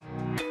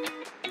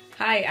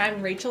Hi,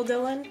 I'm Rachel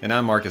Dillon. And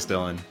I'm Marcus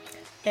Dillon.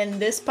 And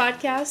this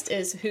podcast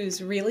is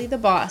Who's Really the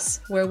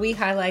Boss, where we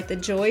highlight the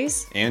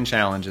joys and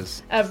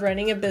challenges of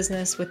running a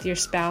business with your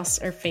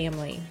spouse or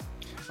family.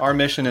 Our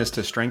mission is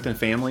to strengthen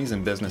families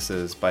and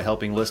businesses by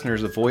helping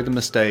listeners avoid the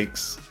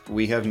mistakes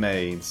we have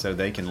made so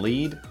they can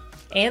lead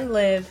and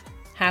live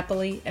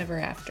happily ever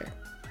after.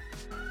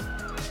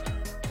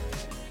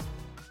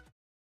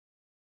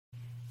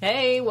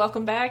 Hey,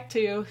 welcome back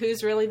to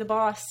Who's Really the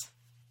Boss.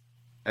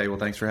 Hey, well,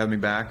 thanks for having me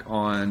back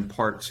on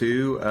part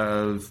 2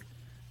 of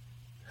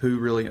Who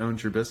Really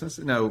Owns Your Business?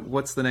 No,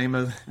 what's the name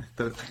of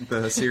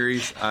the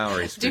series? I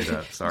already screwed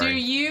up. Sorry. Do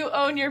you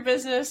own your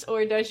business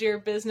or does your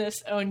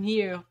business own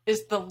you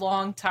is the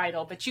long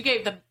title, but you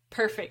gave the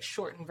perfect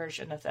shortened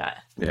version of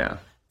that. Yeah.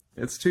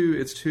 It's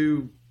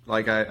too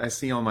like I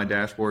see on my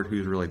dashboard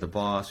who's really the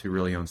boss, who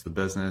really owns the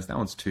business. That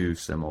one's too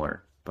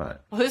similar,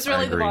 but well, who's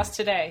really the boss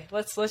today?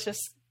 Let's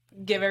just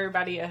give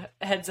everybody a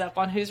heads up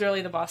on who's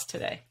really the boss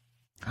today.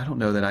 I don't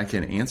know that I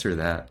can answer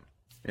that.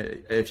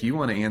 If you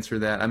want to answer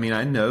that, I mean,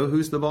 I know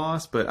who's the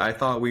boss, but I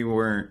thought we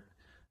weren't.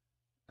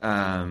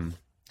 I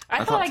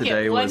thought I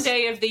get one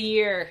day of the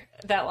year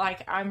that,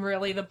 like, I'm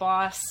really the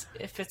boss.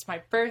 If it's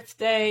my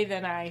birthday,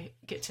 then I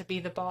get to be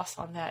the boss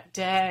on that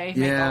day,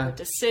 make all the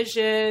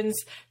decisions,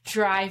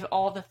 drive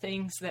all the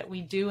things that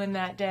we do in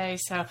that day.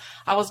 So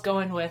I was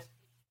going with,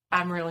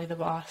 I'm really the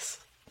boss.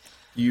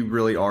 You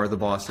really are the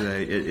boss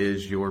today. It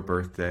is your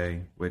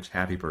birthday, which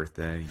happy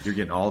birthday. You're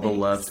getting all the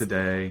love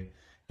today.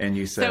 And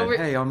you said,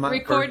 hey, on my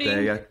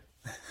birthday.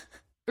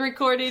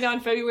 Recording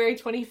on February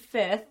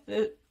 25th.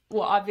 It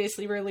will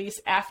obviously release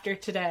after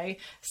today.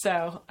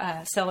 So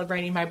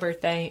celebrating my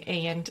birthday.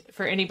 And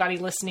for anybody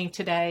listening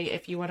today,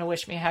 if you want to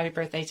wish me a happy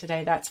birthday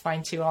today, that's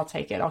fine too. I'll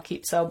take it. I'll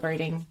keep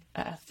celebrating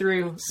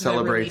through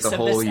Celebrate the release the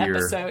whole of this year.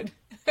 Episode.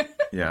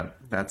 Yeah,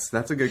 that's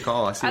a good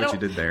call. I see what you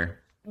did there.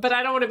 But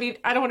I don't want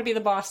to be the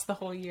boss the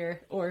whole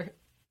year or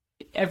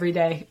every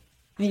day.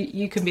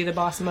 You can be the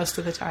boss most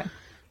of the time.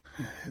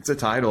 It's a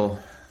title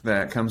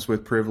that comes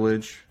with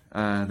privilege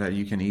that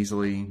I can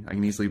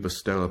easily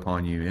bestow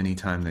upon you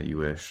anytime that you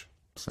wish.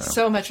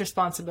 So much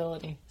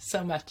responsibility.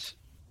 So much.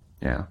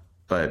 Yeah,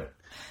 but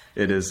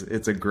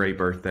it's a great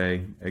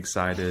birthday.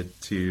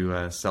 Excited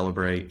to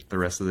celebrate the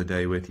rest of the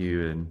day with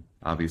you. And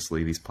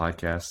obviously these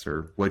podcasts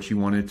are what you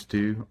wanted to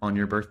do on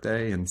your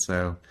birthday. And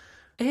so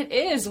it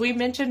is. We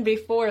mentioned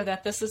before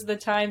that this is the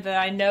time that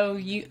I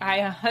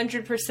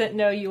 100%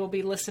 know you will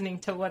be listening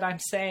to what I'm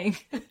saying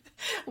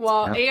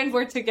and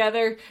we're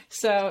together.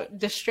 So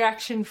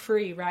distraction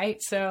free,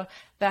 right? So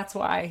that's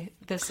why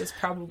this is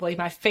probably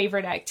my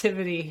favorite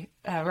activity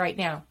right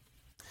now.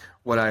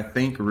 What I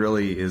think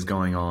really is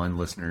going on,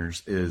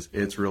 listeners, is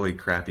it's really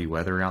crappy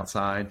weather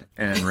outside,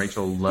 and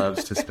Rachel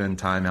loves to spend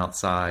time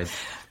outside.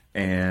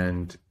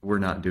 And we're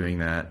not doing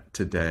that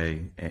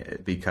today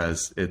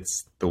because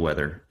the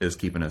weather is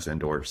keeping us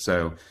indoors.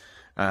 So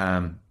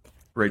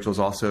Rachel's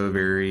also a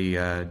very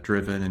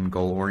driven and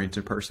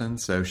goal-oriented person.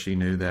 So she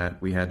knew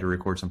that we had to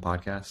record some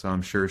podcasts. So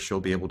I'm sure she'll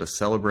be able to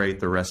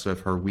celebrate the rest of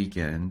her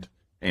weekend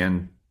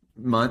and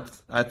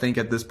month, I think,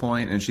 at this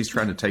point. And she's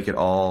trying to take it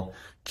all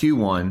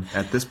Q1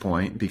 at this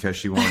point because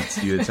she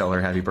wants you to tell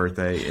her happy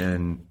birthday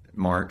in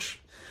March.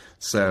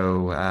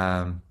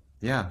 So,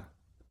 yeah.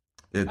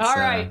 All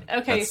right.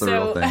 Okay.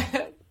 So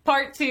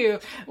part 2,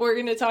 we're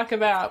going to talk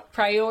about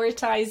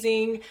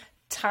prioritizing,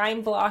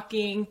 time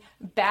blocking,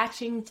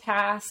 batching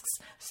tasks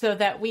so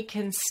that we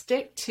can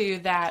stick to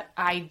that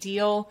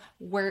ideal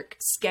work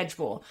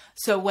schedule.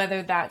 So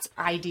whether that's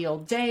ideal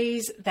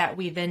days that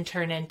we then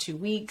turn into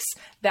weeks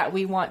that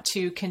we want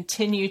to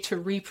continue to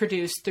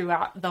reproduce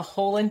throughout the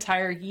whole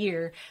entire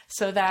year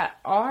so that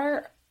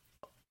our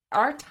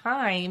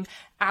time,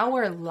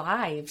 our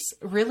lives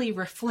really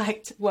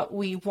reflect what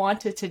we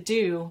wanted to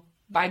do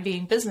by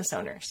being business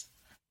owners.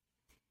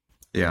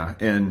 Yeah.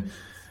 And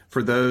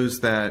for those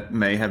that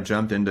may have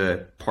jumped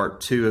into part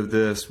 2 of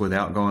this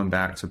without going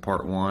back to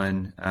part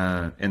 1,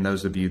 and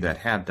those of you that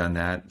have done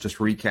that, just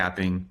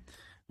recapping,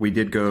 we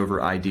did go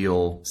over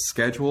ideal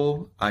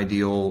schedule,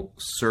 ideal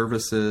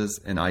services,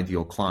 and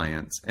ideal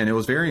clients. And it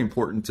was very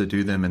important to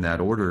do them in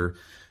that order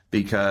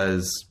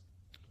because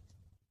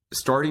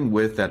starting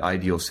with that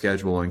ideal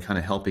schedule and kind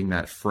of helping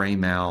that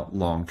frame out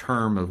long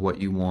term of what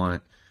you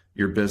want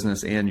your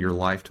business and your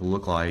life to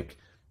look like,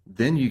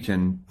 then you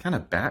can kind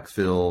of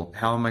backfill,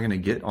 how am I going to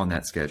get on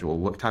that schedule?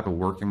 What type of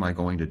work am I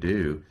going to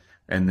do?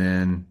 And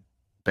then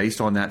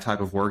based on that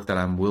type of work that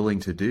I'm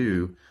willing to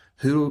do,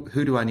 who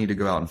do I need to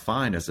go out and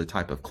find as a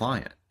type of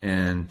client?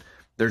 And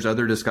there's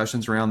other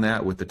discussions around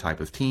that with the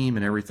type of team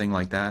and everything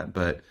like that,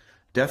 but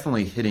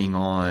definitely hitting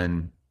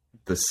on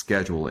the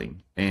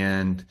scheduling.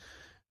 And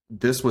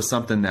this was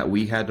something that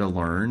we had to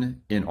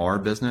learn in our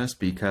business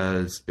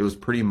because it was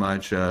pretty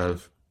much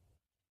of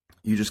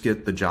you just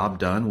get the job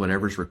done,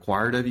 whatever's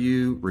required of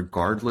you,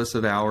 regardless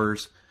of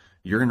hours.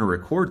 You're going to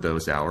record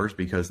those hours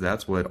because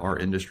that's what our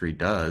industry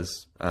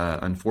does.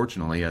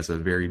 Unfortunately, as a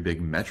very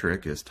big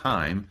metric is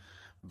time.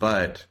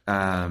 But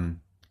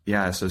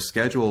so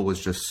schedule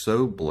was just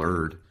so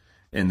blurred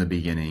in the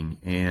beginning.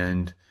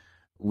 And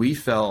we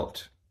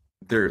felt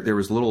there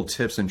was little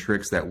tips and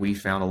tricks that we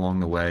found along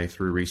the way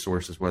through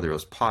resources, whether it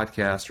was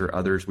podcasts or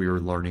others we were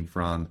learning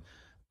from,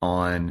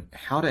 on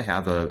how to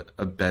have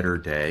a better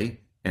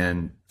day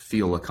and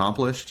feel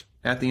accomplished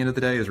at the end of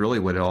the day is really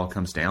what it all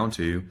comes down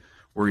to.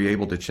 Were you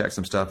able to check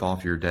some stuff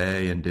off your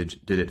day, and did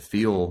it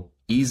feel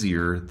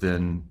easier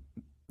than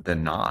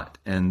not?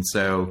 And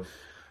so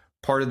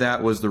part of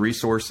that was the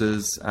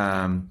resources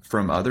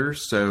from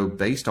others. So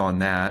based on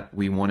that,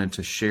 we wanted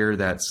to share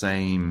that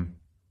same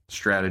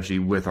strategy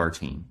with our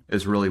team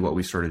is really what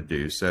we started to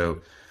do.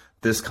 So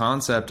this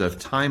concept of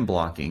time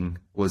blocking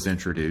was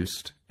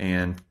introduced,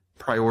 and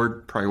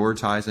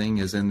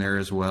prioritizing is in there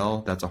as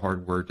well. That's a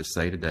hard word to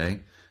say today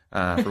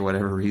for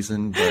whatever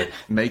reason, but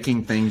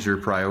making things your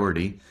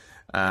priority.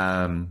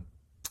 So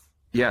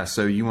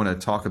you want to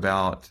talk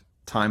about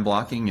time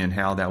blocking and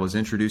how that was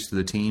introduced to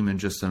the team, and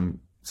just some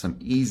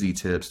easy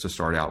tips to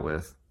start out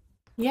with.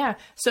 Yeah.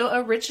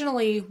 So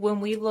originally, when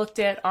we looked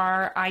at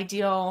our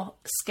ideal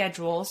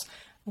schedules,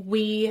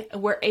 we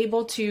were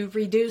able to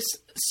reduce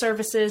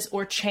services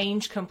or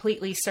change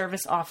completely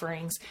service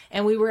offerings,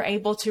 and we were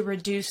able to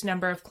reduce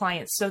number of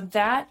clients. So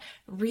that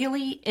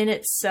really in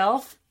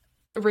itself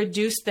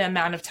reduced the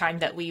amount of time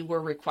that we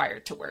were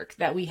required to work,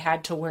 that we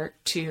had to work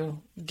to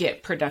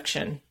get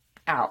production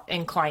out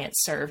and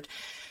clients served.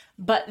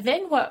 But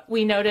then what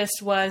we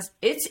noticed was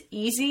it's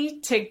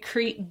easy to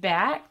creep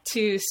back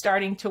to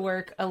starting to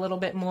work a little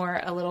bit more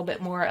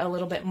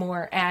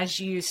as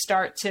you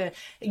start to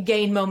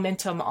gain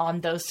momentum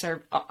on those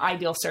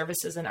ideal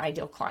services and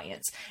ideal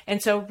clients.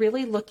 And so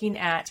really looking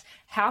at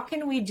how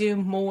can we do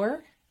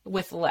more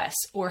with less,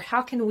 or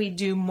how can we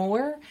do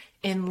more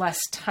in less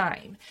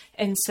time?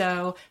 And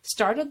so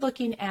started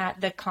looking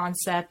at the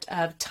concept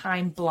of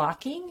time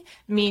blocking,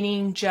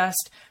 meaning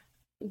just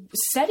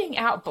setting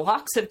out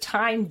blocks of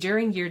time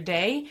during your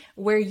day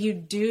where you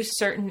do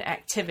certain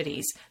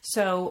activities.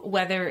 So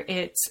whether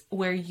it's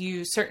where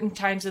you certain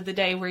times of the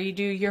day where you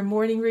do your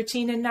morning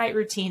routine and night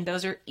routine,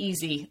 those are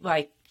easy,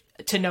 like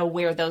to know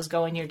where those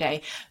go in your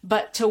day,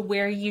 but to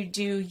where you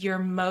do your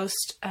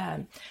most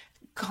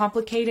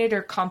complicated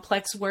or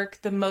complex work,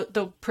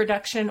 the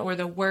production or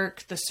the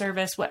work, the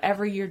service,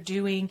 whatever you're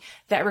doing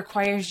that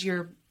requires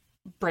your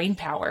brain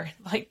power,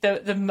 like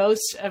the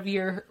most of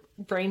your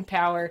brain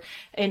power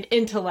and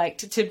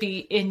intellect to be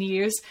in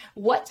use.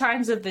 What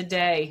times of the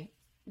day,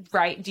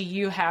 right, do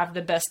you have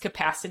the best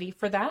capacity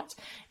for that?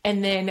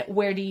 And then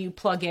where do you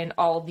plug in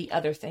all of the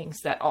other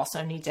things that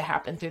also need to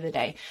happen through the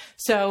day?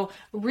 So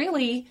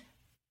really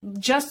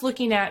just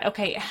looking at,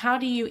 okay, how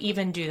do you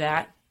even do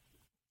that?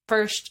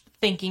 First,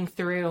 thinking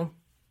through,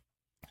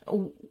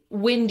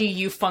 when do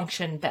you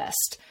function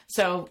best?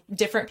 So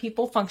different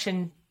people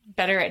function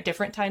better at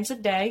different times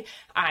of day.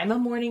 I'm a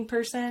morning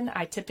person.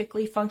 I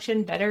typically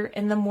function better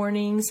in the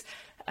mornings.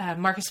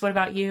 Marcus, what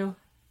about you?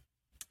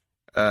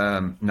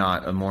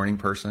 Not a morning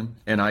person.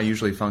 And I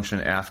usually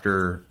function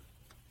after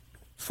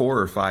 4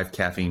 or 5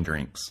 caffeine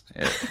drinks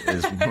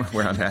is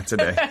where I'm at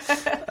today.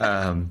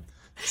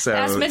 So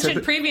as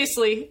mentioned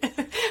previously,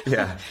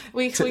 yeah,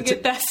 we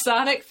get that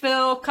sonic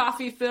fill,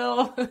 coffee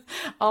fill,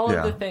 all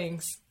of the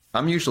things.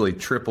 I'm usually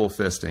triple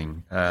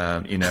fisting,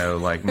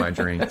 like my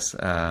drinks.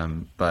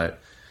 But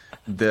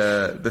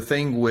the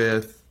thing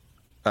with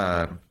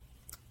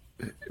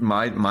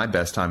my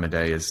best time of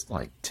day is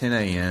like 10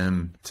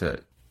 a.m. to,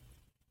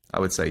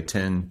 I would say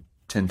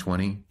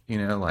 10:20,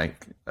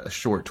 like a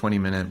short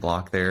 20-minute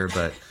block there.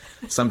 But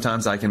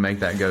sometimes I can make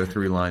that go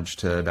through lunch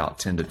to about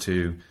 10 to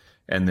 2.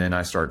 And then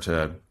I start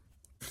to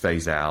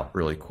phase out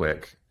really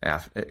quick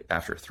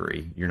after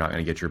 3. You're not going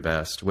to get your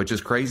best, which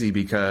is crazy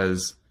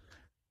because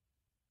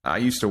I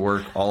used to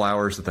work all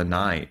hours of the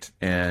night.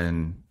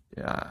 And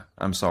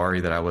I'm sorry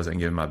that I wasn't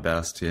giving my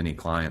best to any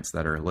clients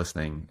that are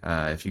listening.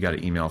 If you got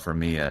an email from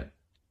me at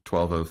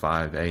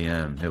 12:05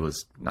 a.m., it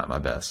was not my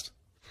best.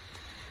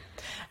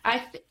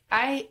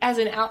 I, as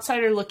an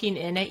outsider looking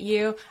in at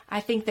you, I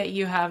think that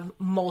you have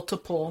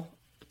multiple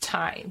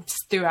times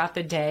throughout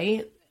the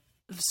day.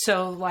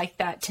 So like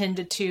that 10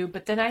 to 2,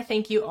 but then I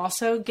think you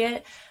also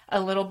get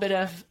a little bit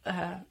of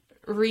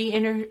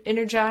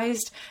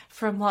re-energized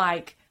from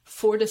like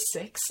 4 to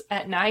 6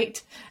 at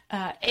night.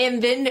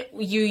 And then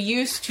you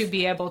used to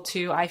be able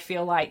to, I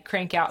feel like,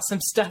 crank out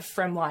some stuff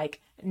from like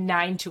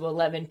 9 to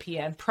 11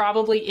 p.m.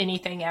 Probably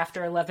anything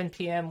after 11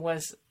 p.m.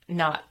 was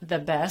not the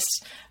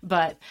best,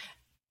 but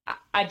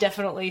I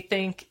definitely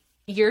think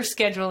your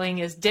scheduling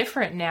is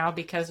different now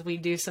because we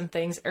do some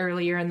things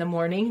earlier in the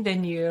morning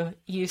than you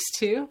used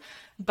to.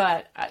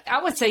 But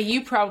I would say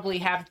you probably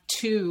have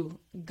 2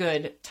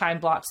 good time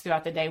blocks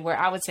throughout the day, where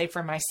I would say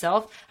for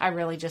myself, I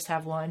really just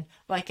have 1.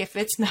 Like if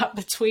it's not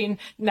between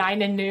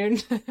 9 and noon,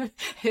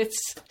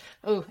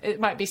 it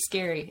might be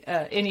scary.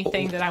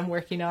 Anything that I'm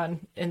working on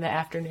in the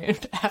afternoon.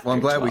 Well,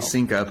 I'm glad 12. we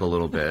sync up a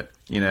little bit,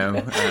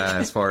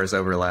 as far as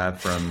overlap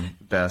from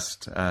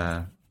best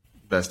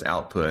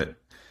output.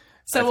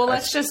 So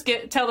let's just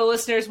tell the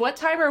listeners, what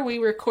time are we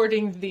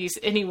recording these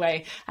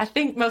anyway? I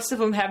think most of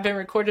them have been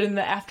recorded in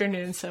the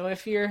afternoon. So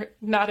if you're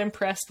not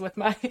impressed with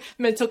my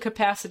mental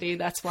capacity,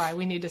 that's why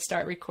we need to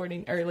start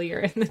recording earlier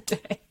in the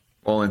day.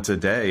 Well, and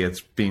today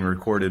it's being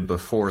recorded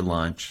before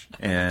lunch,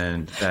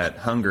 and that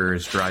hunger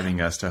is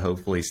driving us to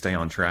hopefully stay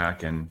on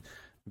track and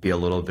be a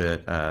little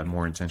bit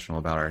more intentional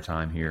about our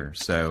time here.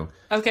 So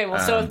okay,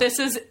 well, so if this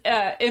is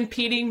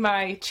impeding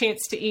my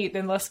chance to eat,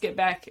 then let's get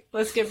back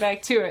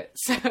to it.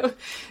 So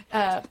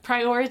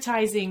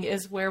prioritizing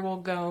is where we'll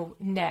go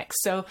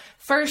next. So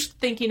first,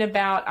 thinking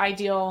about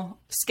ideal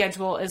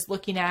schedule is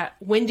looking at,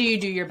 when do you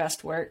do your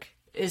best work?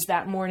 Is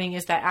that morning?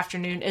 Is that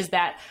afternoon? Is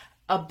that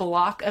a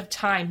block of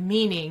time,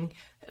 meaning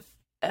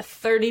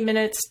 30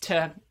 minutes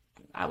to,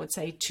 I would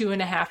say,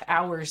 2.5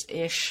 hours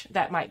ish,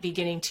 that might be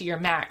getting to your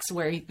max,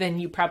 where then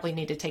you probably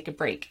need to take a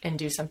break and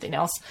do something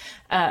else.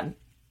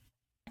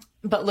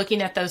 But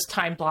looking at those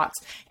time blocks,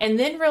 and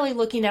then really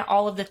looking at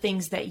all of the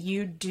things that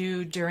you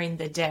do during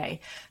the day.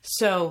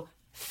 So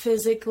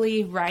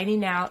physically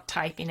writing out,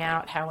 typing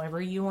out,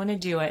 however you want to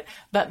do it,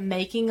 but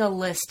making a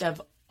list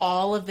of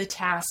all of the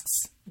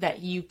tasks that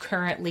you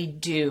currently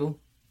do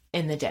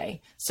in the day.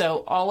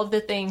 So all of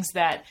the things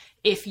that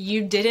if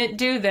you didn't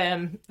do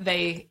them,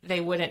 they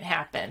wouldn't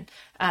happen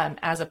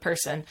as a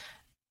person.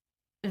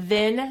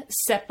 Then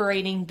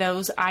separating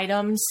those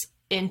items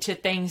into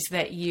things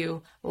that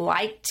you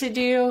like to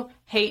do,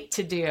 hate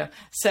to do.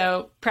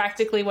 So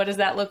practically, what does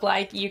that look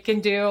like? You can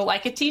do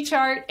like a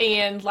T-chart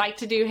and like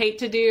to do, hate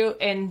to do,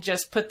 and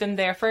just put them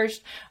there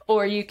first.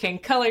 Or you can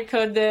color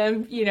code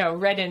them,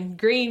 red and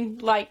green,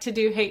 like to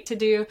do, hate to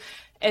do,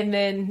 and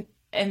then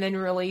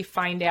really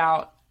find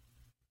out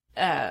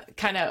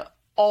kind of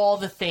all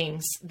the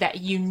things that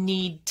you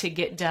need to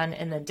get done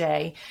in the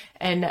day.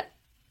 And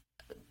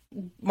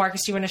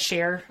Marcus, do you want to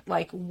share,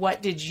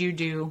 what did you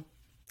do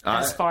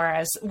as far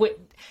as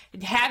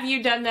have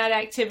you done that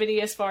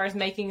activity as far as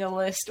making a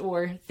list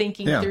or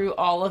thinking through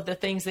all of the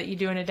things that you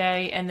do in a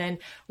day? And then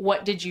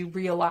what did you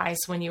realize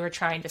when you were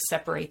trying to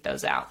separate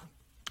those out?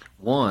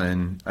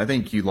 One, I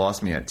think you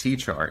lost me at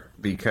T-chart,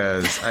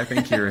 because I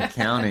think your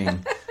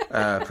accounting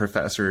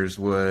professors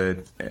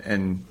would,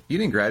 and you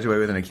didn't graduate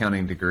with an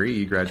accounting degree,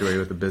 you graduated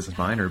with a business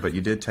minor, but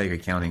you did take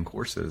accounting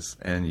courses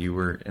and you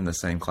were in the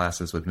same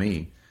classes with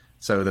me.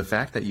 So the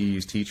fact that you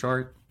use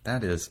T-chart,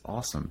 that is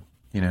awesome.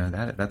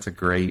 That's a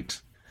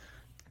great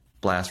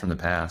blast from the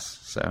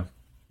past. So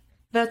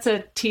that's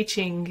a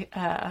teaching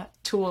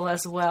tool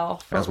as well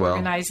for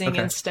organizing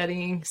and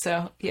studying.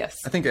 So yes,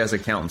 I think as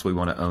accountants we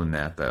want to own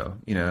that, though.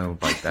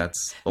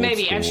 That's old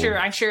maybe school.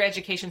 I'm sure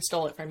education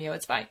stole it from you.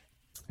 It's fine.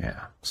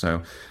 Yeah.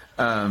 So,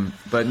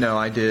 but no,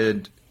 I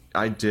did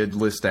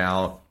list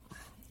out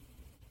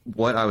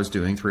what I was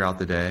doing throughout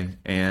the day,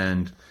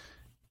 and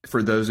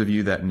for those of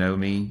you that know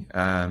me,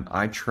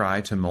 I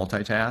try to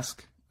multitask.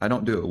 I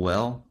don't do it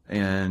well,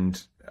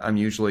 and I'm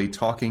usually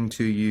talking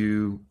to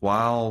you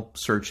while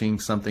searching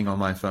something on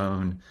my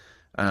phone.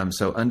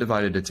 So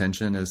undivided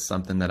attention is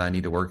something that I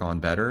need to work on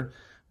better.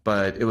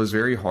 But it was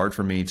very hard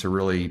for me to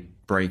really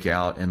break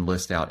out and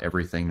list out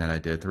everything that I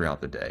did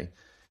throughout the day.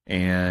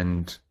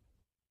 And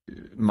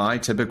my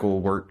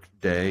typical work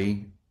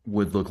day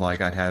would look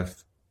like I'd have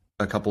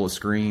a couple of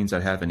screens.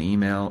 I'd have an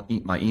email,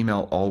 my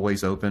email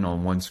always open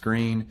on one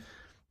screen.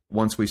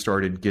 Once we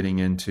started getting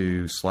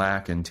into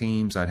Slack and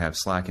Teams, I'd have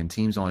Slack and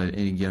Teams on at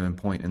any given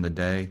point in the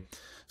day.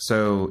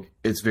 So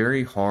it's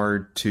very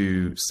hard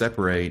to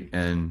separate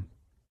and,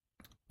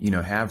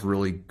 have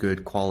really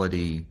good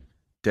quality,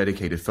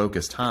 dedicated,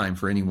 focused time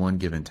for any one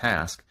given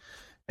task.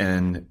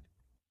 And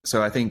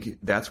so I think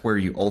that's where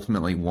you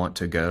ultimately want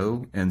to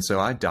go. And so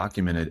I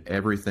documented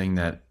everything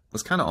that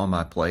was kind of on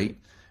my plate.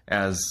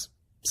 As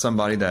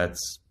somebody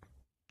that's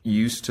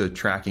used to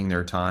tracking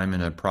their time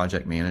in a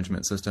project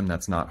management system,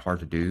 that's not hard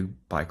to do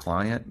by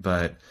client.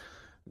 But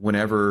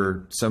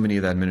whenever so many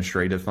of the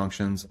administrative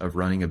functions of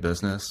running a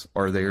business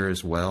are there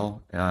as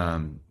well,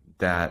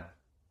 that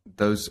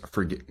those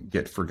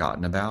get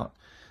forgotten about.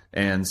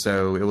 And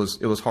so it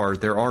was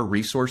hard. There are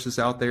resources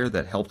out there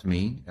that helped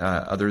me,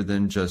 other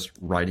than just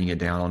writing it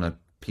down on a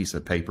piece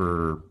of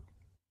paper or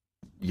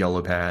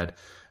yellow pad.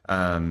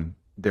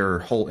 There are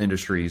whole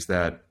industries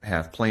that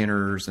have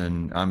planners,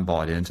 and I'm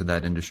bought into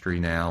that industry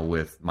now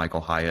with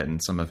Michael Hyatt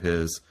and some of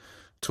his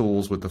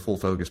tools with the Full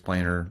Focus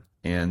Planner.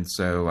 And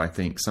so I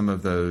think some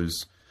of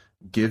those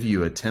give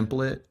you a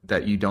template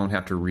that you don't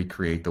have to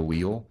recreate the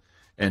wheel.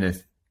 And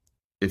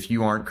if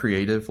you aren't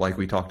creative, like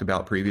we talked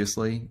about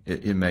previously,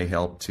 it may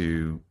help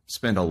to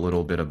spend a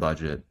little bit of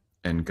budget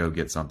and go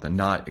get something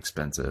not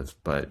expensive,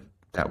 but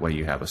that way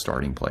you have a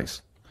starting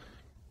place.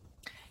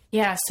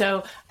 Yeah.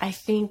 So I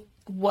think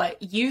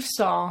what you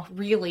saw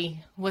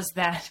really was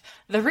that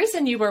the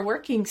reason you were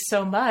working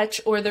so much,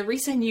 or the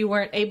reason you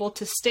weren't able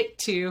to stick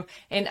to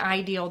an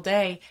ideal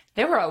day,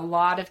 there were a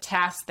lot of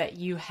tasks that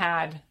you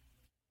had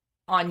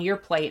on your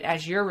plate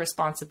as your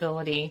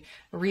responsibility,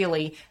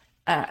 really.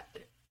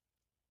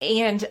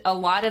 And a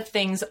lot of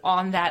things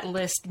on that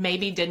list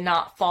maybe did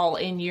not fall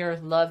in your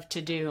love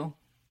to do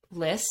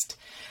list.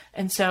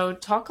 And so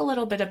talk a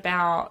little bit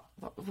about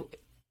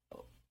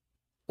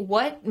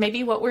what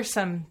were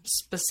some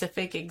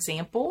specific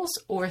examples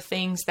or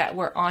things that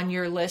were on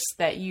your list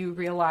that you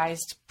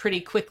realized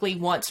pretty quickly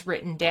once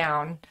written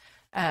down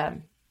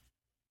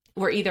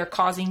were either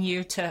causing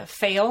you to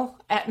fail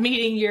at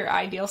meeting your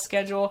ideal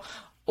schedule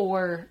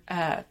or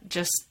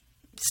just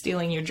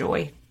stealing your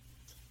joy?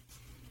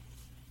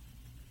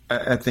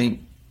 I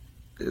think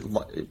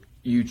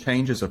you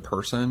change as a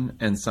person,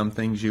 and some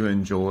things you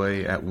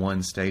enjoy at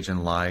one stage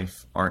in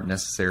life aren't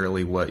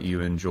necessarily what you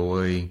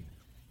enjoy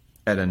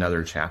at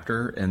another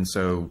chapter. And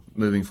so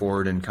moving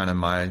forward in kind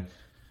of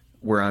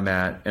where I'm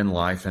at in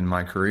life and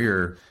my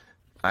career,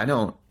 I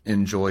don't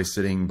enjoy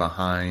sitting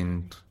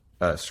behind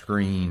a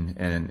screen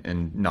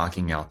and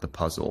knocking out the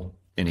puzzle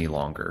any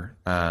longer.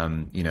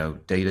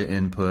 Data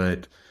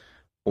input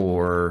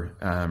or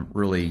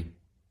really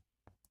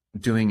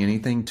doing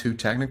anything too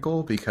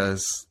technical,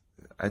 because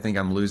I think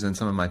I'm losing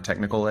some of my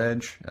technical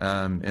edge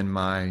in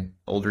my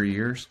older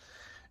years.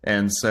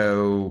 And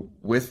so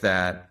with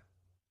that,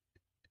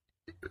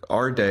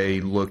 our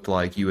day looked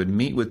like you would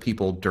meet with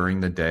people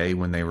during the day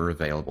when they were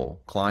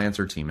available, clients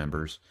or team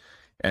members.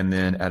 And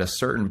then at a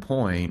certain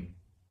point,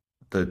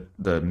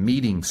 the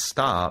meeting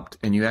stopped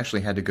and you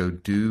actually had to go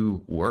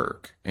do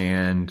work.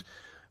 And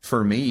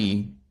for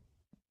me,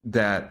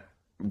 that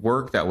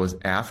work that was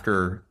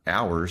after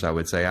hours, I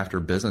would say after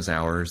business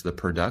hours, the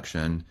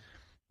production,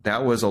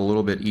 that was a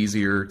little bit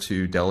easier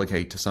to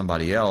delegate to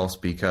somebody else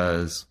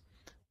because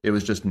it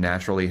was just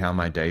naturally how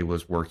my day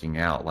was working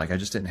out. Like I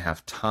just didn't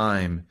have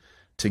time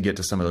to get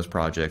to some of those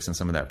projects and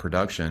some of that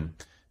production.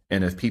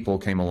 And if people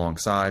came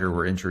alongside or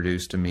were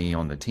introduced to me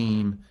on the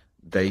team,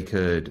 they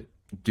could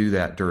do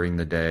that during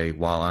the day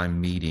while I'm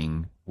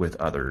meeting with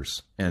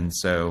others. And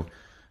so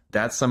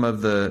that's some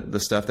of the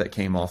stuff that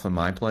came off of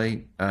my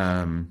plate.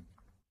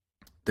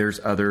 There's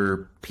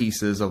other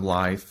pieces of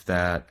life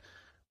that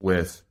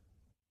with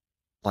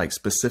like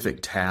specific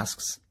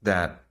tasks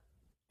that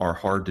are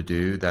hard to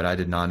do that I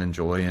did not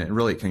enjoy. And it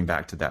really came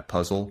back to that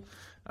puzzle.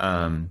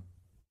 I'm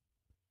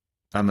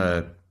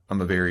a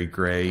very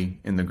gray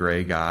in the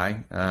gray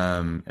guy.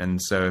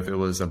 And so if it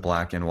was a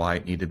black and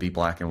white, need to be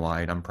black and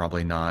white, I'm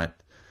probably not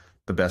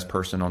the best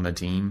person on the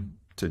team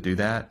to do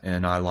that.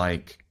 And I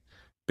like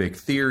big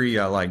theory.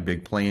 I like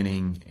big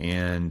planning.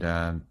 And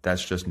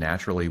that's just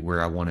naturally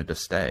where I wanted to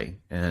stay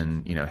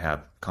and,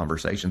 have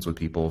conversations with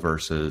people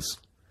versus,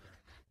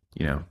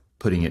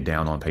 putting it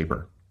down on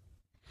paper.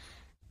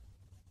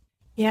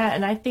 Yeah.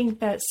 And I think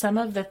that some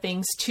of the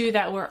things too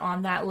that were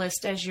on that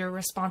list as your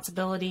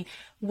responsibility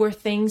were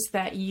things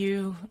that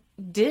you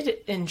did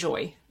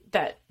enjoy,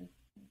 that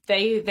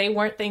they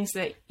weren't things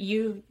that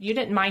you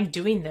didn't mind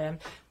doing them.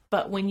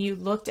 But when you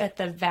looked at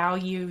the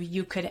value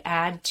you could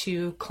add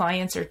to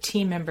clients or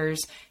team members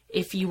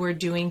if you were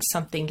doing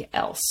something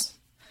else.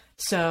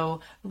 So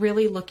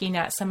really looking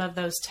at some of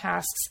those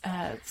tasks,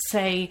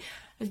 say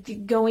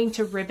going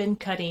to ribbon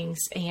cuttings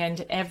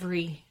and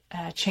every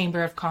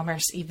Chamber of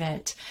Commerce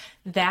event,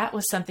 that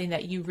was something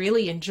that you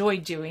really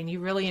enjoyed doing. You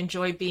really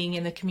enjoy being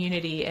in the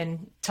community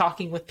and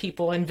talking with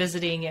people and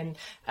visiting and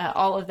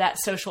all of that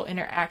social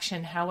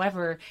interaction.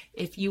 However,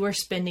 if you were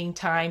spending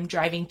time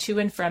driving to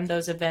and from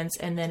those events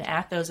and then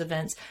at those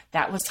events,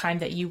 that was time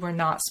that you were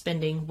not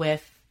spending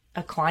with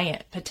a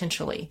client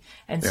potentially.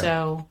 And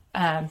so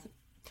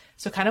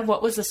kind of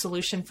what was the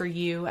solution for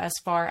you as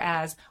far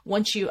as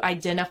once you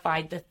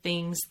identified the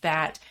things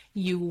that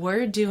you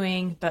were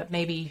doing, but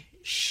maybe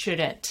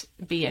shouldn't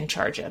be in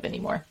charge of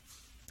anymore?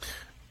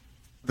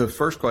 The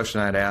first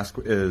question I'd ask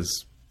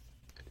is,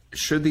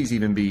 should these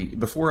even be,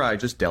 before I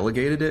just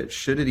delegated it,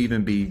 should it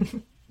even be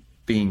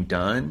being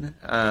done?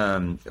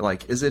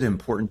 Is it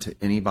important to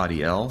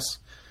anybody else?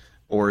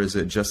 Or is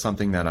it just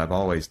something that I've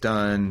always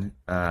done?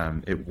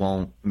 It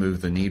won't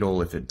move the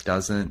needle if it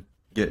doesn't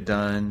get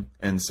done.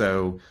 And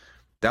so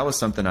that was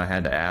something I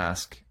had to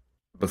ask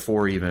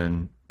before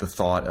even the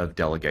thought of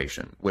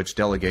delegation, which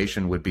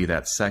delegation would be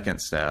that second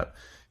step.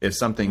 If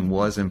something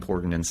was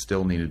important and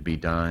still needed to be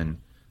done,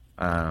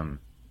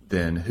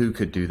 then who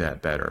could do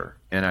that better?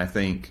 And I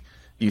think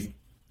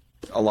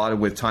a lot of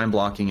with time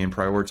blocking and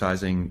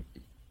prioritizing,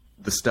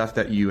 the stuff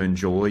that you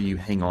enjoy, you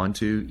hang on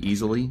to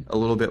easily a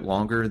little bit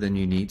longer than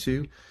you need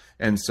to.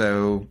 And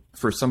so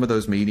for some of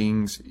those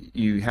meetings,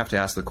 you have to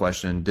ask the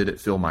question, did it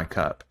fill my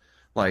cup?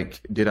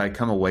 Like, did I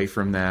come away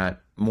from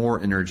that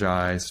more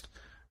energized?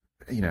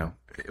 It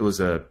was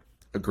a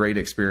great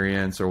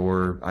experience,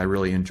 or I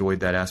really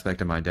enjoyed that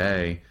aspect of my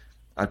day.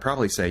 I'd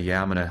probably say,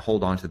 yeah, I'm going to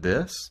hold on to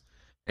this.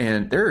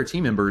 And there are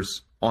team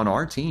members on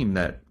our team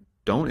that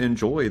don't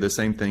enjoy the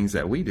same things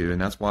that we do.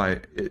 And that's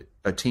why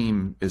a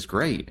team is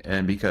great.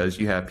 And because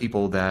you have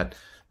people that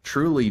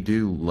truly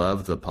do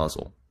love the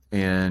puzzle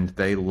and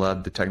they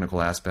love the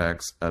technical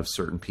aspects of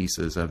certain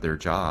pieces of their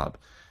job.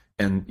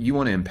 And you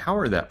want to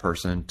empower that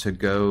person to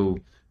go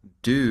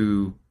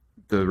do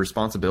the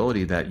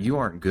responsibility that you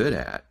aren't good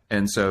at.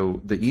 And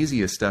so the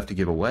easiest stuff to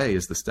give away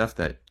is the stuff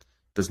that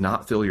does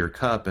not fill your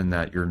cup and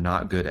that you're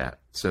not good at.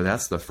 So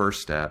that's the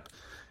first step.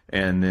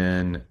 And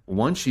then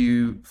once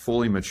you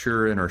fully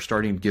mature and are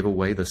starting to give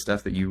away the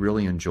stuff that you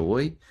really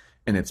enjoy,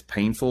 and it's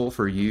painful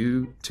for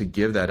you to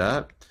give that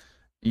up,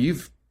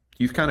 you've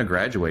kind of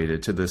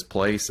graduated to this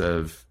place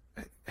of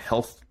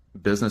health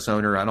business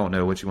owner. I don't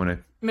know what you want to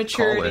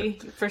maturity,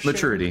 call it. For sure.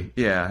 Maturity,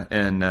 yeah.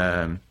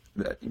 And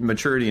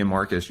maturity and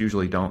Marcus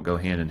usually don't go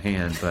hand in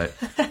hand, but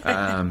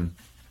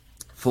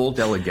full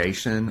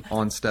delegation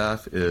on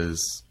stuff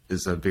is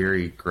a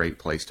very great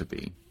place to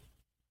be.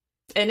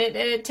 And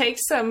it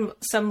takes some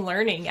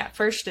learning. At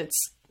first,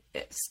 it's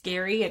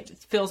scary. It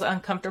feels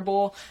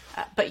uncomfortable,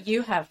 but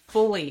you have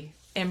fully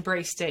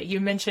embraced it. You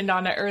mentioned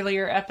on an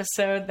earlier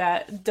episode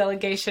that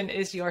delegation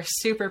is your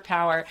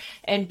superpower.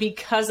 And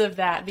because of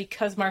that,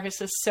 because Marcus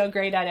is so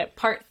great at it,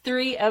 part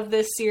 3 of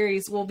this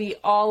series will be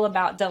all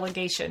about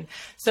delegation.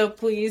 So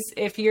please,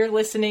 if you're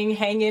listening,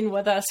 hang in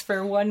with us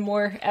for one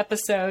more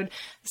episode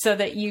so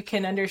that you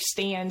can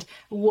understand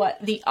what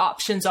the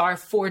options are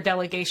for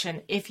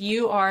delegation. If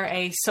you are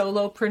a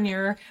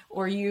solopreneur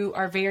or you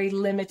are very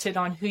limited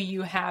on who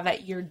you have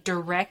at your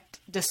direct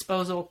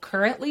disposal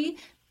currently,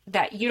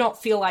 that you don't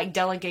feel like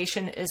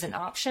delegation is an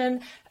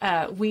option,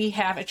 we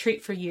have a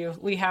treat for you.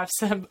 We have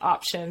some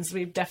options.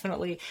 We've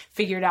definitely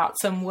figured out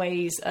some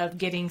ways of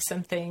getting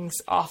some things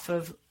off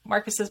of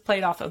Marcus's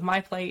plate, off of my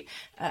plate.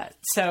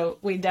 So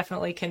we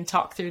definitely can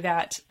talk through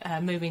that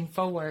moving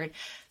forward.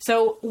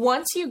 So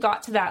once you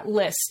got to that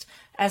list,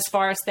 as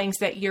far as things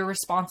that you're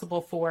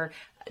responsible for,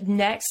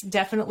 next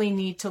definitely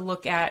need to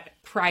look at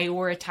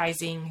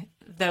prioritizing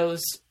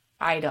those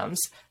items.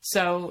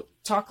 So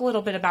talk a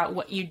little bit about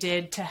what you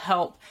did to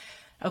help.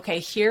 Okay,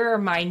 here are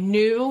my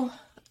new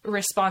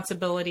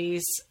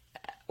responsibilities.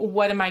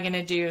 What am I going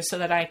to do so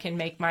that I can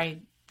make my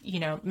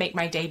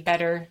day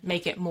better,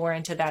 make it more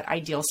into that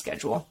ideal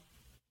schedule?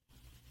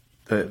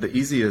 The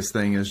easiest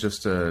thing is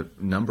just to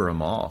number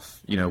them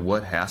off,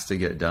 what has to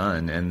get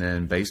done. And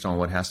then based on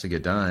what has to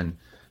get done,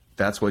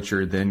 that's what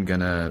you're then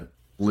going to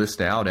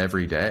list out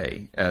every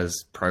day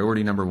as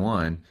priority number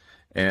 1.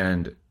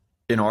 And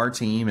in our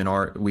team,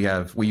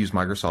 we use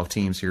Microsoft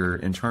Teams here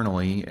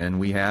internally, and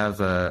we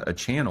have a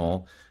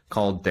channel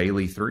called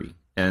Daily 3.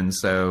 And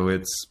so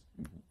it's,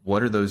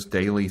 what are those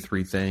daily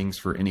 3 things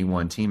for any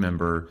one team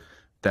member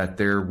that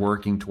they're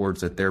working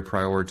towards, that they're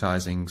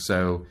prioritizing?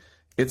 So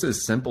it's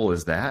as simple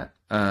as that.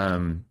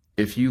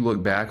 If you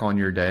look back on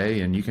your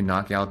day and you can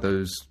knock out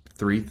those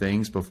 3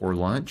 things before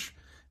lunch,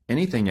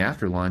 anything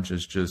after lunch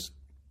is just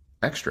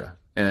extra.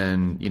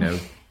 And,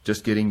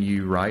 just getting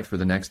you right for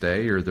the next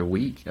day or the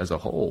week as a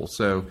whole.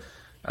 So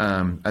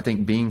I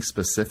think being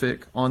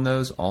specific on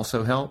those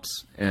also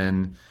helps.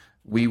 And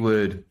we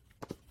kind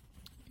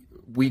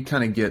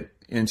of get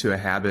into a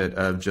habit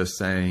of just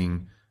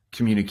saying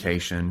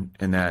communication,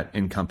 and that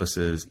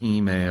encompasses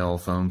email,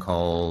 phone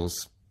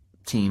calls,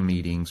 team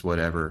meetings,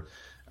 whatever.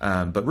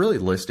 But really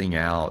listing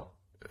out,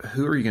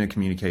 who are you going to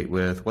communicate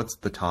with? What's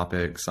the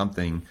topic?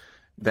 Something.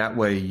 That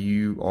way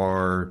you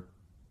are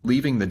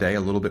leaving the day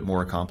a little bit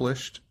more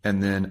accomplished.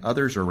 And then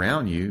others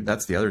around you,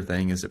 that's the other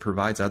thing, is it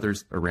provides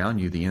others around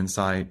you the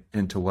insight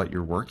into what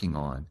you're working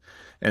on.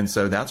 And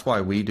so that's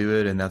why we do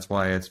it. And that's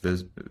why it's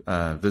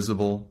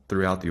visible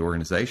throughout the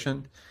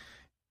organization.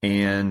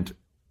 And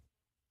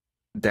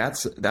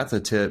that's a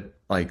tip.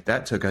 Like,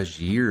 that took us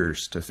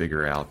years to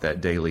figure out, that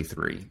daily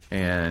 3.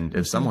 And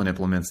if someone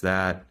implements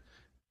that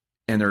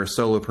and they're a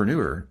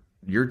solopreneur,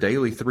 your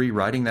daily 3,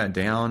 writing that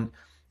down,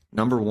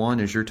 number 1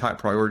 is your top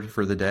priority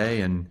for the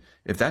day. And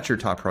if that's your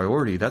top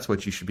priority, that's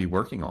what you should be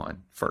working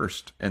on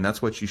first. And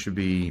that's what you should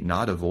be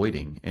not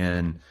avoiding.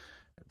 And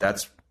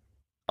that's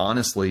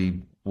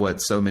honestly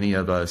what so many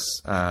of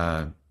us,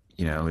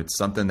 it's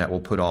something that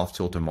we'll put off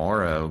till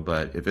tomorrow.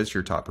 But if it's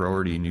your top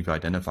priority and you've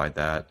identified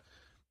that,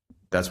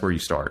 that's where you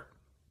start.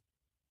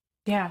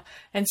 Yeah.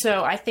 And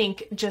so I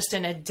think just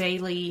in a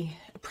daily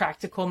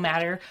practical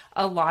matter,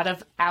 a lot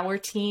of our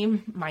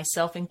team,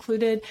 myself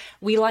included,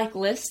 we like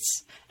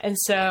lists. And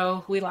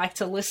so we like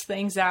to list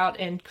things out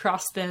and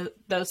cross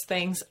those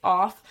things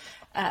off.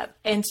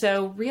 And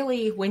so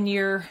really, when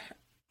you're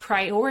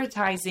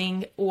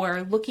prioritizing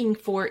or looking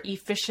for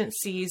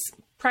efficiencies,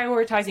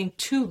 prioritizing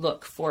to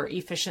look for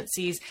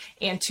efficiencies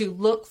and to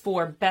look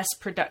for best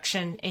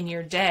production in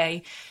your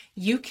day,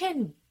 you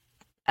can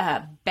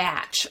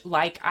batch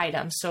like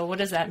items. So what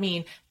does that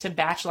mean, to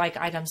batch like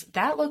items?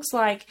 That looks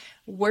like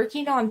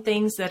working on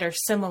things that are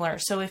similar.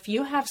 So if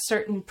you have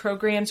certain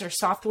programs or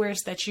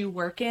softwares that you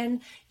work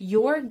in,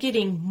 you're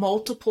getting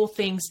multiple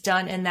things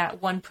done in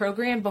that one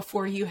program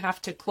before you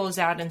have to close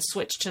out and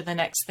switch to the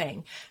next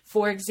thing.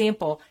 For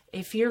example,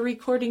 if you're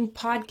recording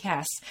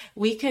podcasts,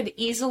 we could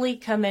easily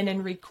come in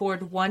and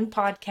record one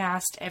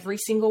podcast every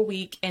single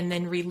week and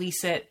then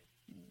release it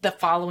the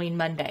following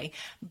Monday.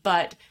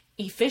 But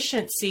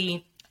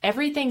efficiency,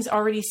 everything's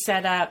already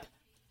set up,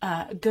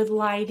 good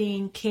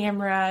lighting,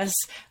 cameras,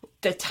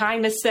 the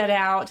time is set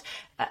out.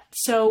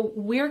 So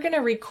we're going to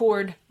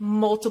record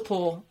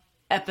multiple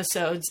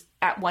episodes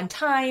at one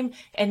time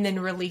and then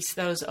release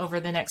those over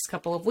the next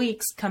couple of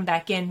weeks, come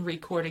back in,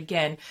 record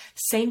again.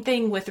 Same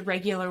thing with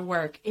regular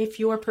work. If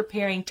you're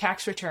preparing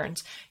tax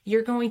returns,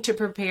 you're going to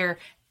prepare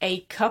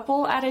a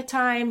couple at a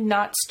time,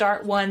 not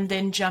start one,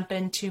 then jump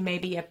into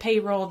maybe a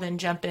payroll, then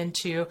jump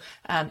into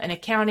an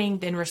accounting,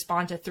 then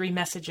respond to 3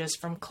 messages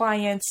from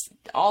clients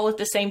all at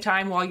the same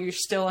time while you're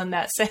still in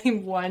that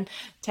same one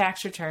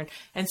tax return.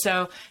 And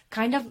so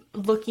kind of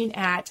looking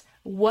at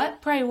what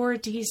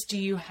priorities do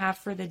you have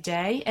for the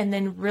day, and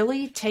then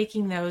really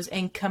taking those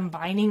and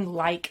combining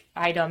like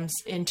items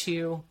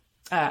into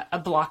a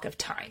block of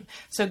time.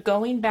 So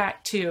going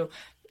back to,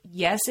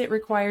 yes, it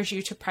requires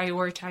you to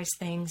prioritize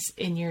things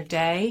in your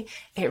day.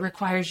 It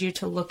requires you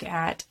to look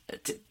at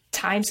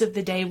times of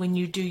the day when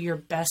you do your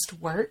best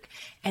work,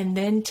 and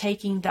then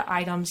taking the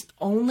items,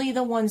 only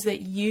the ones that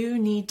you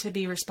need to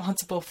be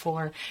responsible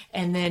for,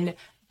 and then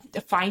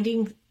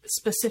finding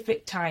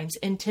specific times,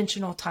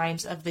 intentional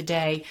times of the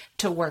day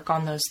to work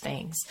on those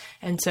things.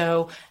 And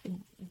so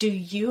do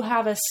you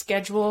have a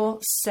schedule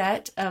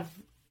set of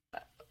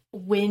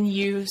when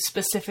you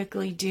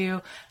specifically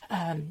do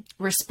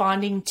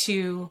responding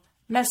to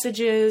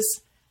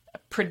messages,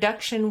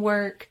 production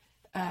work,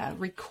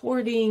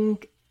 recording,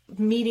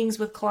 meetings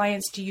with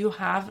clients? Do you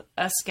have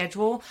a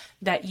schedule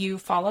that you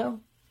follow?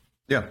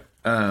 Yeah.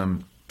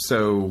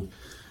 So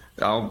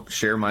I'll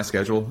share my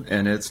schedule,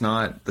 and it's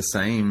not the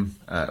same.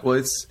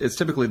 It's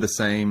typically the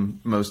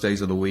same most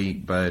days of the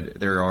week, but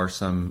there are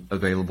some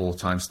available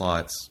time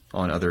slots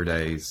on other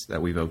days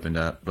that we've opened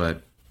up.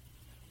 But,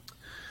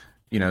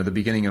 the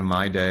beginning of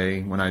my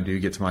day, when I do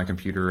get to my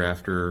computer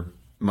after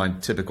my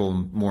typical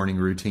morning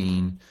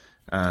routine,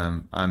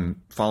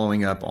 I'm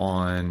following up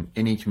on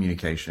any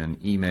communication,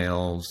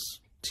 emails,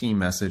 team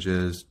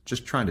messages,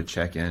 just trying to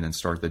check in and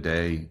start the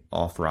day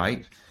off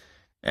right.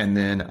 And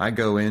then I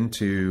go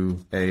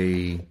into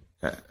a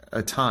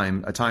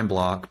time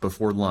block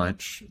before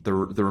lunch, the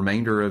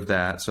remainder of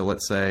that. So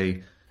let's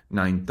say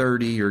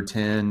 9:30 or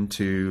 10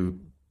 to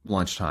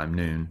lunchtime,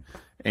 noon.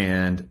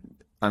 And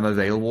I'm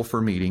available for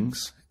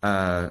meetings.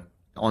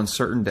 On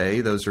certain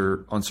days, those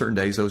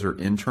are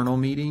internal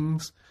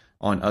meetings.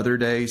 On other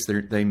days,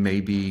 they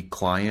may be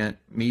client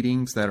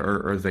meetings that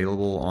are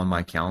available on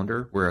my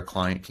calendar, where a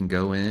client can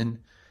go in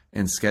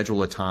and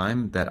schedule a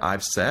time that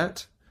I've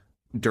set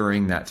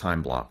during that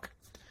time block.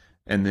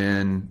 And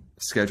then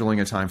scheduling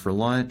a time for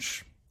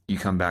lunch, you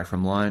come back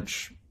from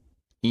lunch,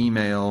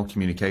 email,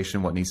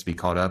 communication, what needs to be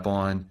caught up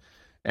on.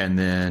 And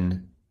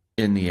then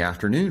in the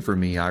afternoon for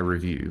me, I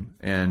review.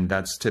 And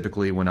that's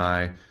typically when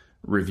I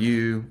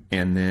review.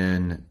 And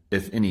then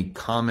if any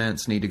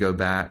comments need to go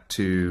back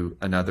to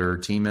another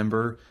team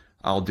member,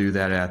 I'll do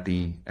that at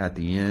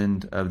the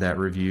end of that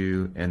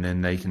review, and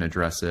then they can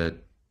address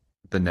it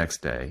the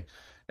next day.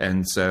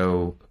 And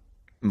so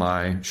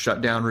my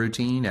shutdown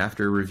routine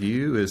after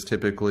review is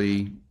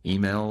typically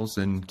emails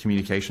and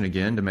communication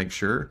again to make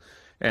sure.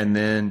 And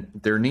then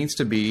there needs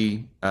to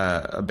be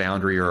a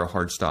boundary or a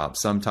hard stop,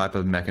 some type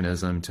of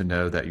mechanism to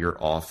know that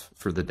you're off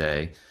for the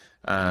day.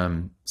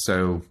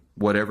 So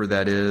whatever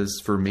that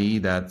is, for me,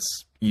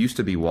 that's used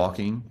to be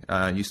walking.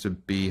 Used to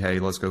be, hey,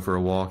 let's go for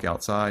a walk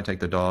outside, take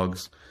the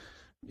dogs,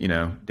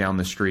 down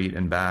the street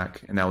and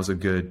back. And that was a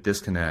good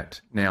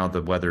disconnect. Now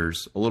the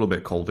weather's a little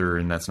bit colder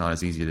and that's not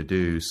as easy to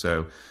do.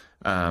 So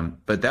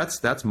but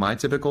that's my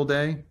typical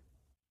day.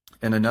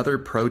 And another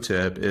pro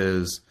tip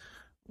is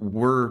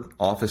we're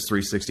Office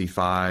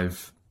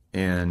 365,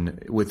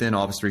 and within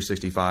Office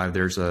 365,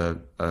 there's a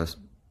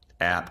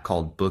app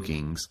called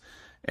Bookings,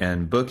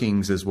 and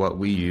Bookings is what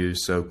we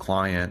use so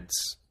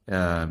clients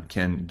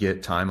can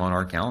get time on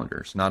our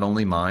calendars, not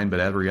only mine,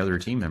 but every other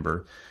team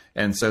member.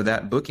 And so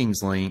that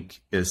Bookings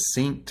link is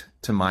synced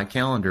to my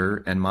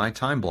calendar and my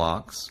time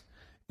blocks.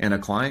 And a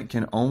client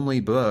can only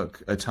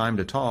book a time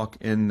to talk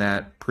in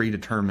that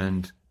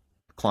predetermined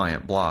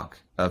client block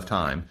of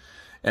time.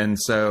 And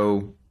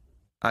so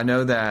I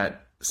know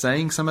that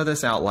saying some of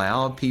this out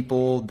loud,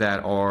 people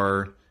that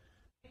are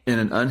in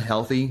an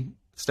unhealthy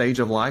stage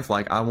of life,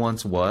 like I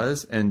once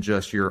was, and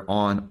just you're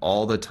on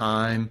all the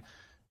time,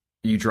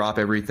 you drop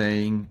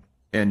everything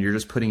and you're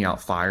just putting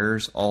out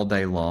fires all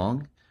day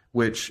long,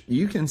 which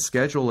you can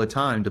schedule a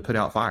time to put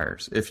out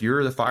fires. If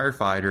you're the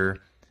firefighter,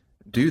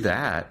 do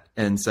that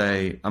and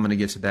say, I'm going to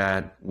get to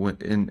that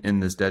in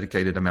this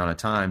dedicated amount of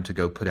time to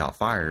go put out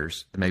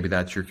fires. Maybe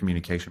that's your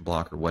communication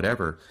block or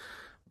whatever.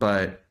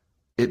 But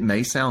it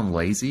may sound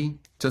lazy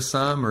to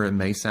some, or it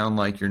may sound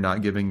like you're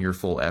not giving your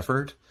full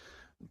effort.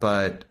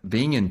 But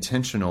being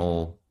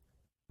intentional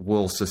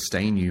will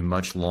sustain you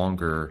much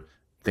longer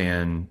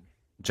than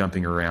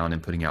jumping around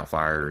and putting out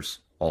fires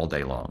all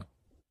day long.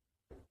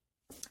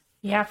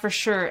 Yeah, for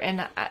sure.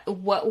 And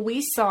what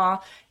we saw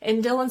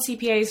in Dillon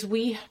CPAs,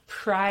 we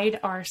pride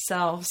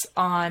ourselves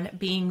on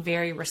being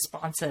very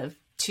responsive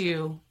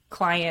to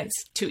clients,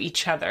 to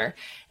each other.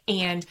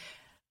 And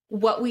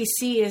what we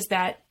see is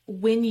that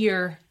when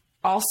you're,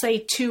 I'll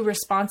say, too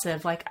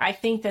responsive, like I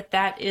think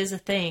that is a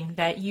thing,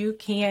 that you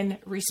can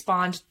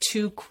respond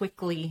too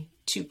quickly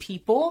to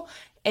people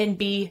and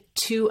be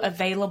too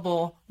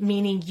available,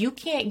 meaning you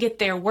can't get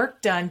their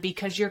work done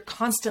because you're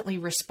constantly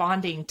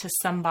responding to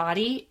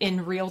somebody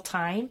in real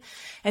time.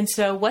 And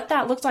so what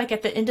that looked like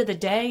at the end of the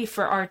day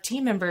for our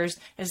team members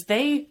is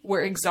they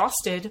were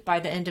exhausted by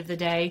the end of the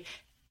day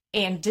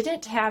and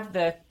didn't have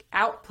the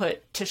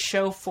output to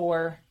show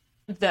for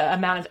the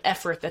amount of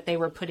effort that they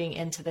were putting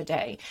into the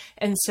day.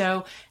 And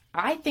so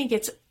I think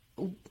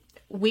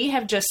we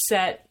have just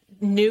set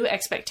new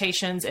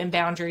expectations and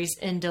boundaries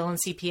in Dillon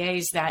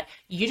CPAs that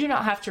you do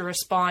not have to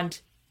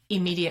respond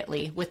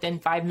immediately within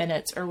 5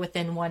 minutes or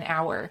within 1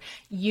 hour.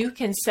 You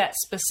can set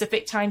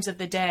specific times of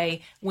the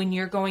day when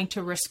you're going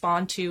to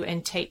respond to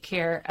and take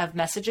care of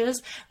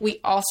messages.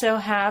 We also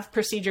have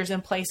procedures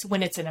in place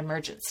when it's an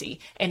emergency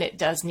and it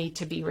does need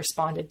to be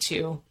responded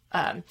to.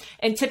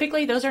 And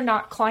typically those are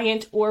not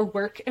client or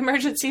work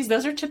emergencies.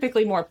 Those are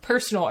typically more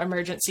personal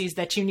emergencies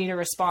that you need a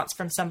response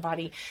from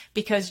somebody,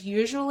 because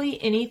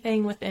usually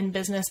anything within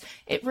business,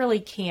 it really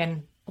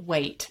can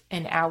wait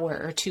an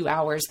hour or 2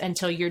 hours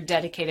until your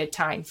dedicated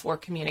time for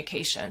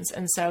communications.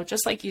 And so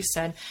just like you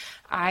said,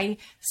 I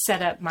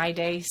set up my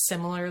day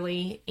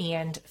similarly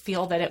and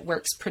feel that it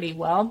works pretty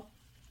well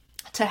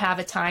to have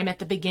a time at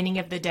the beginning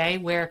of the day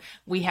where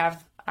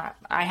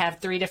I have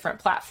 3 different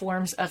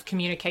platforms of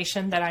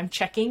communication that I'm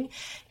checking,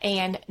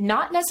 and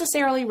not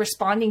necessarily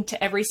responding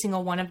to every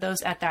single one of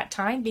those at that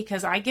time,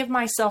 because I give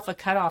myself a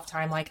cutoff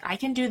time. Like, I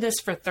can do this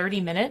for 30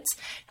 minutes.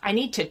 I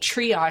need to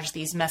triage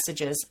these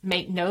messages,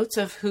 make notes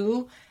of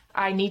who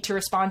I need to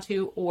respond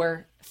to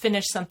or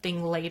finish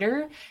something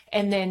later.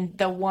 And then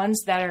the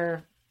ones that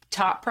are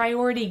top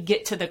priority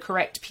get to the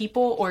correct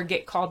people or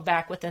get called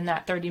back within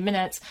that 30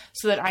 minutes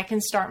so that I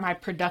can start my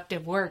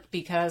productive work,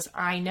 because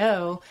I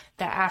know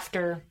that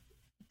after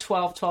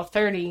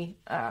 12:30,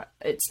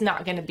 it's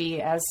not going to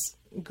be as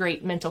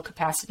great mental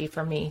capacity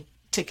for me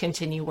to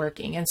continue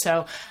working. And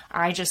so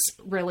I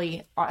just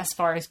really, as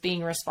far as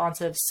being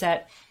responsive,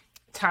 set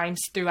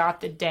times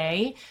throughout the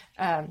day.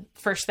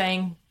 First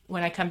thing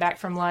when I come back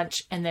from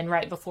lunch, and then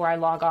right before I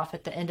log off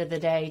at the end of the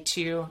day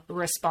to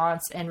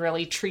response and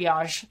really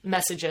triage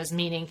messages,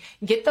 meaning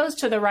get those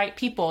to the right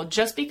people.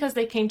 Just because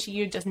they came to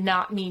you does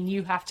not mean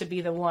you have to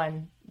be the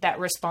one that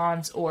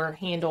responds or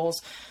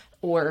handles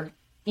or,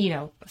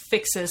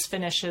 fixes,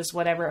 finishes,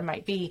 whatever it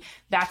might be.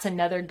 That's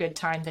another good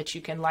time that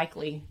you can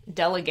likely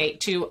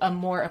delegate to a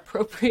more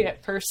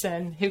appropriate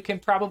person who can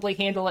probably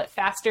handle it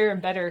faster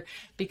and better,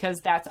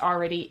 because that's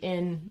already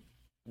in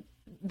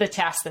the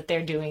task that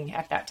they're doing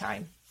at that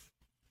time.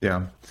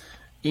 Yeah.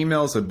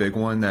 Email is a big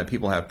one that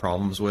people have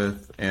problems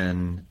with,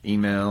 and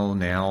email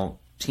now,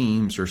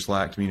 Teams or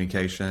Slack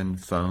communication,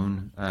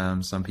 phone.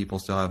 Some people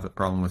still have a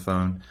problem with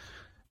phone.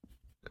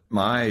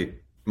 My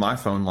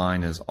phone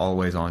line is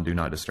always on Do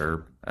Not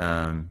Disturb.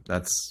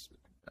 That's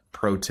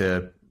pro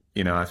tip.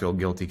 I feel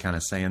guilty kind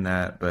of saying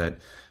that, but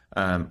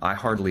I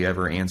hardly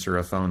ever answer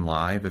a phone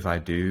live. If I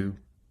do,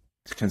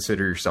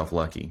 consider yourself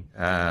lucky.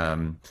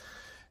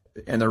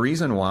 And the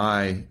reason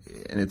why,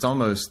 and it's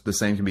almost the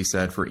same can be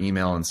said for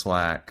email and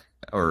Slack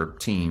or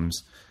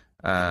Teams.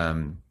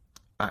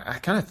 I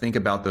kind of think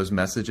about those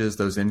messages,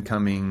 those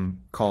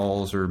incoming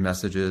calls or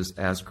messages,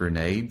 as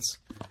grenades.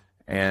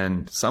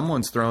 And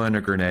someone's throwing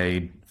a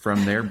grenade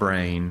from their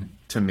brain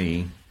to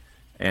me.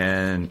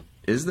 And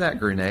is that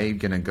grenade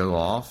going to go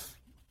off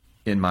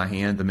in my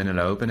hand the minute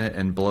I open it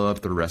and blow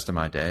up the rest of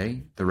my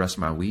day, the rest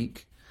of my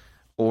week?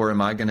 Or am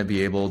I going to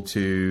be able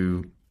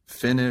to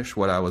finish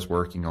what I was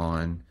working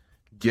on,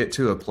 get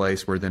to a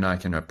place where then I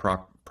can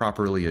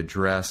properly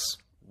address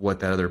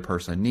what that other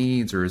person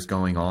needs or is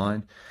going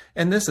on?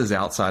 And this is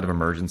outside of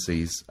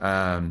emergencies.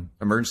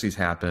 Emergencies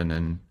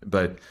happen,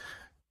 but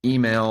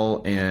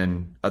email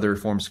and other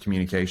forms of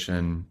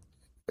communication,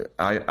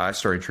 I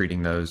started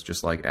treating those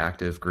just like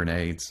active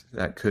grenades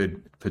that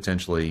could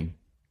potentially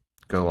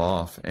go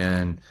off.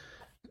 And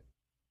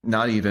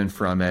not even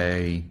from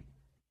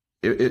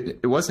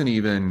it wasn't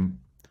even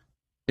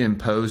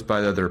imposed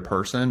by the other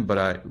person, but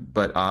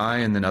I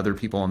and then other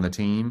people on the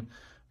team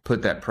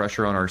put that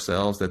pressure on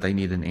ourselves that they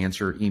need an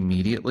answer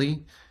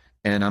immediately.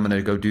 And I'm going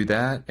to go do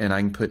that. And I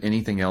can put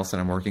anything else that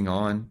I'm working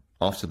on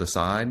off to the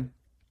side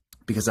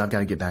because I've got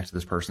to get back to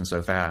this person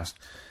so fast.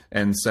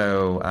 And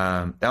so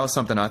that was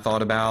something I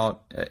thought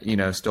about,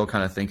 still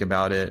kind of think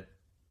about it.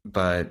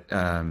 But,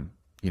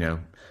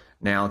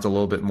 now it's a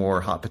little bit more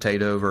hot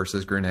potato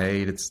versus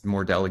grenade. It's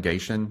more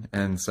delegation.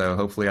 And so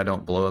hopefully I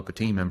don't blow up a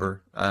team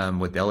member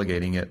with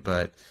delegating it.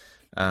 But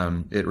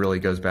it really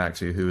goes back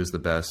to who is the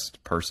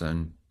best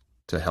person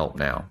to help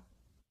now.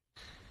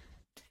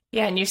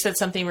 Yeah, and you said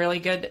something really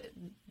good,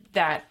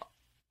 that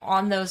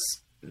on those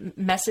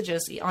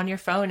messages on your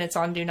phone, it's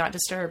on Do Not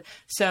Disturb.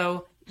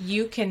 So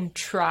you can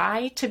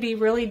try to be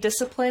really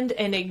disciplined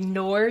and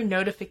ignore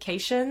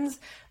notifications,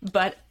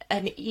 but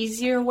an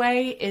easier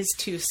way is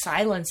to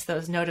silence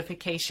those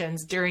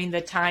notifications during the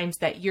times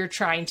that you're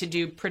trying to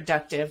do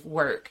productive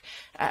work.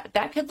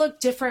 That could look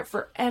different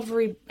for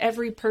every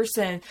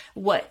person,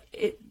 what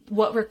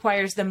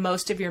requires the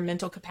most of your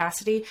mental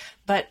capacity,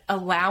 but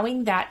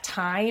allowing that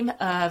time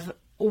of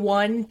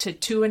 1 to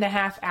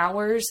 2.5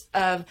 hours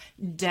of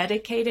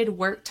dedicated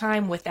work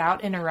time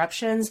without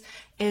interruptions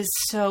is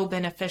so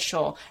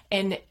beneficial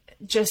and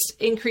just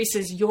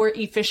increases your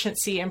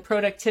efficiency and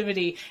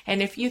productivity.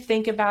 And if you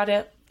think about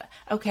it,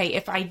 okay,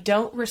 if I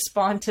don't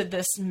respond to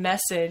this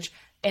message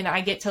and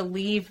I get to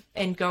leave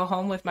and go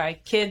home with my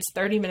kids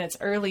 30 minutes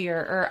earlier,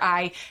 or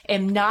I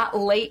am not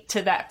late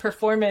to that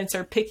performance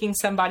or picking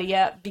somebody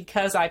up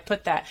because I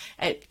put that,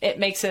 it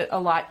makes it a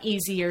lot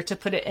easier to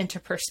put it into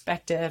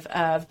perspective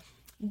of,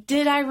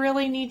 did I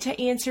really need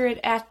to answer it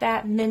at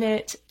that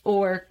minute,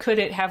 or could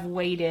it have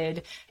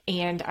waited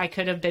and I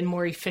could have been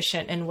more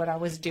efficient in what I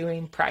was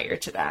doing prior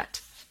to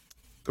that?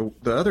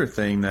 The other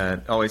thing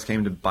that always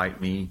came to bite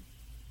me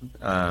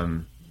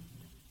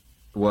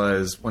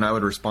was when I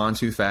would respond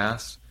too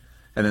fast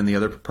and then the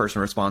other person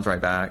responds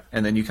right back.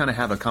 And then you kind of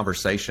have a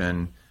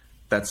conversation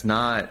that's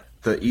not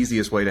the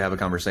easiest way to have a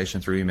conversation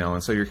through email.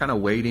 And so you're kind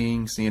of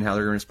waiting, seeing how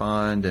they're going to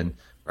respond, and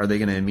are they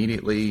going to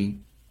immediately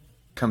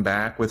come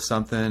back with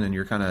something, and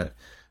you're kind of,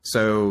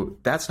 so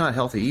that's not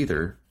healthy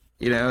either.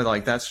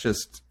 Like that's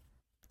just,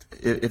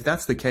 if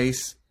that's the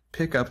case,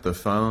 pick up the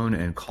phone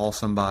and call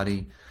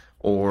somebody,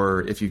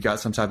 or if you've got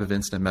some type of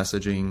instant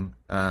messaging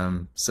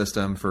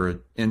system for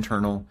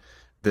internal,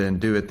 then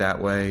do it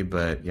that way.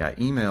 But yeah,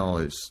 email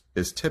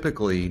is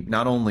typically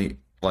not only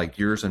like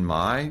yours and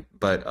my,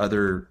 but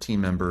other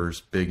team members'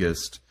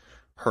 biggest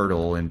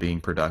hurdle in being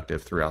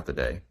productive throughout the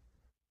day.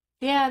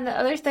 Yeah, and the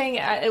other thing,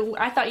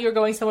 I thought you were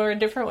going somewhere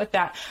different with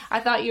that.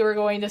 I thought you were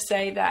going to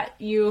say that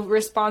you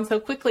respond so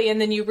quickly and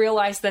then you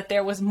realize that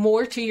there was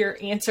more to your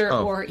answer,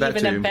 or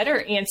even a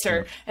better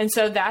answer. Yeah. And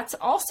so that's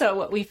also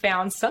what we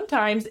found.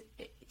 Sometimes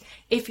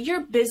if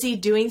you're busy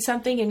doing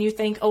something and you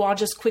think, oh, I'll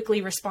just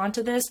quickly respond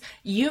to this,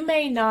 you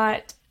may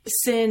not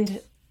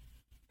send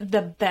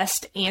the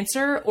best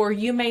answer, or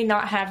you may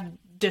not have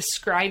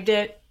described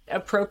it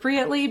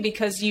appropriately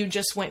because you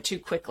just went too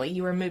quickly.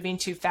 You were moving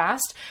too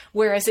fast.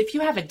 Whereas if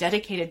you have a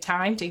dedicated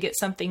time to get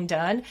something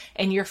done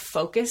and you're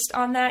focused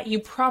on that, you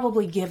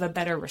probably give a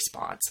better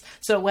response.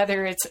 So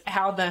whether it's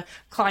how the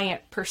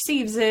client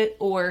perceives it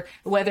or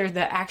whether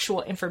the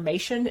actual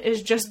information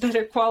is just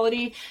better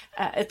quality,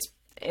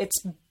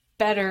 it's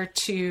better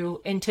to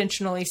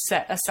intentionally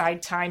set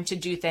aside time to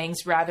do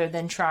things rather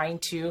than trying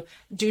to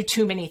do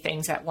too many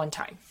things at one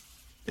time.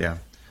 Yeah.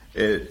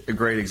 A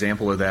great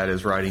example of that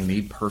is writing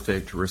the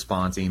perfect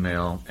response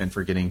email and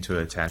forgetting to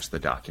attach the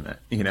document,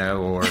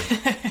 or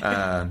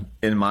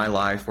in my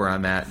life where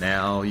I'm at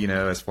now,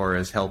 as far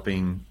as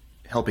helping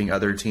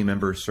other team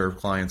members serve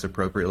clients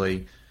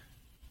appropriately,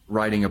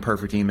 writing a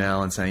perfect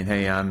email and saying,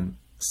 hey, I'm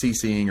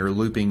CCing or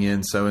looping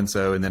in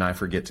so-and-so, and then I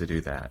forget to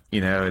do that,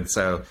 and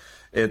so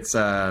it's,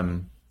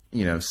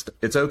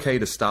 it's okay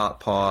to stop,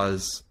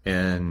 pause,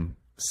 and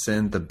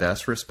send the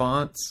best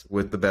response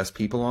with the best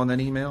people on that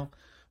email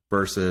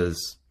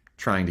versus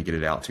trying to get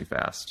it out too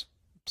fast.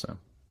 So,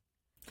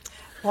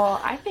 well,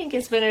 I think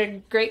it's been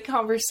a great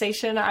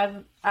conversation.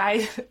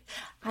 I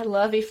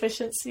love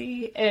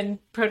efficiency and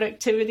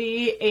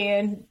productivity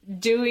and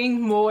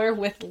doing more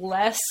with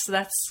less.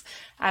 That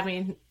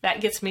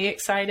gets me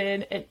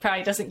excited. It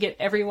probably doesn't get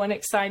everyone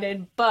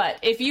excited, but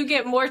if you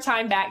get more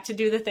time back to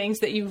do the things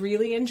that you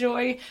really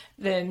enjoy,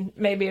 then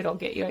maybe it'll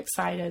get you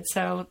excited.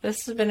 So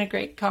this has been a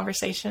great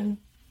conversation.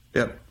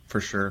 Yep, for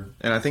sure.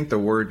 And I think the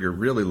word you're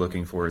really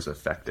looking for is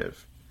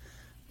effective.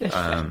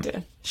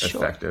 Effective.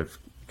 Sure. Effective.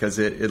 Because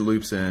it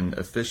loops in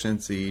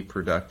efficiency,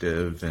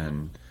 productive,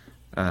 and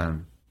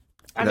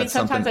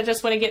sometimes I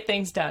just want to get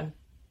things done.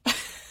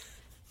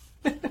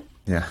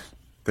 Yeah.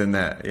 Then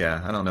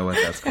I don't know what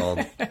that's called.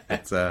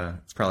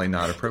 It's probably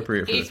not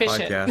appropriate for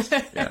Efficient. This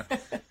podcast. Yeah.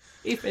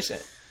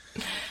 Efficient.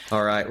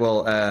 All right.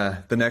 Well,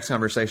 the next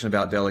conversation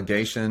about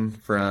delegation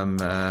from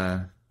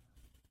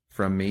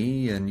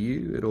me and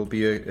you, it'll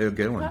be a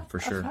good one for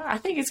sure. I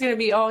think it's going to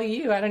be all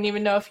you. I don't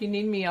even know if you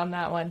need me on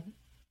that one.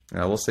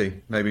 We'll see.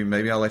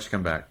 Maybe I'll let you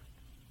come back.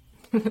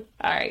 All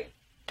right.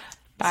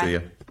 Bye. See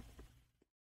ya.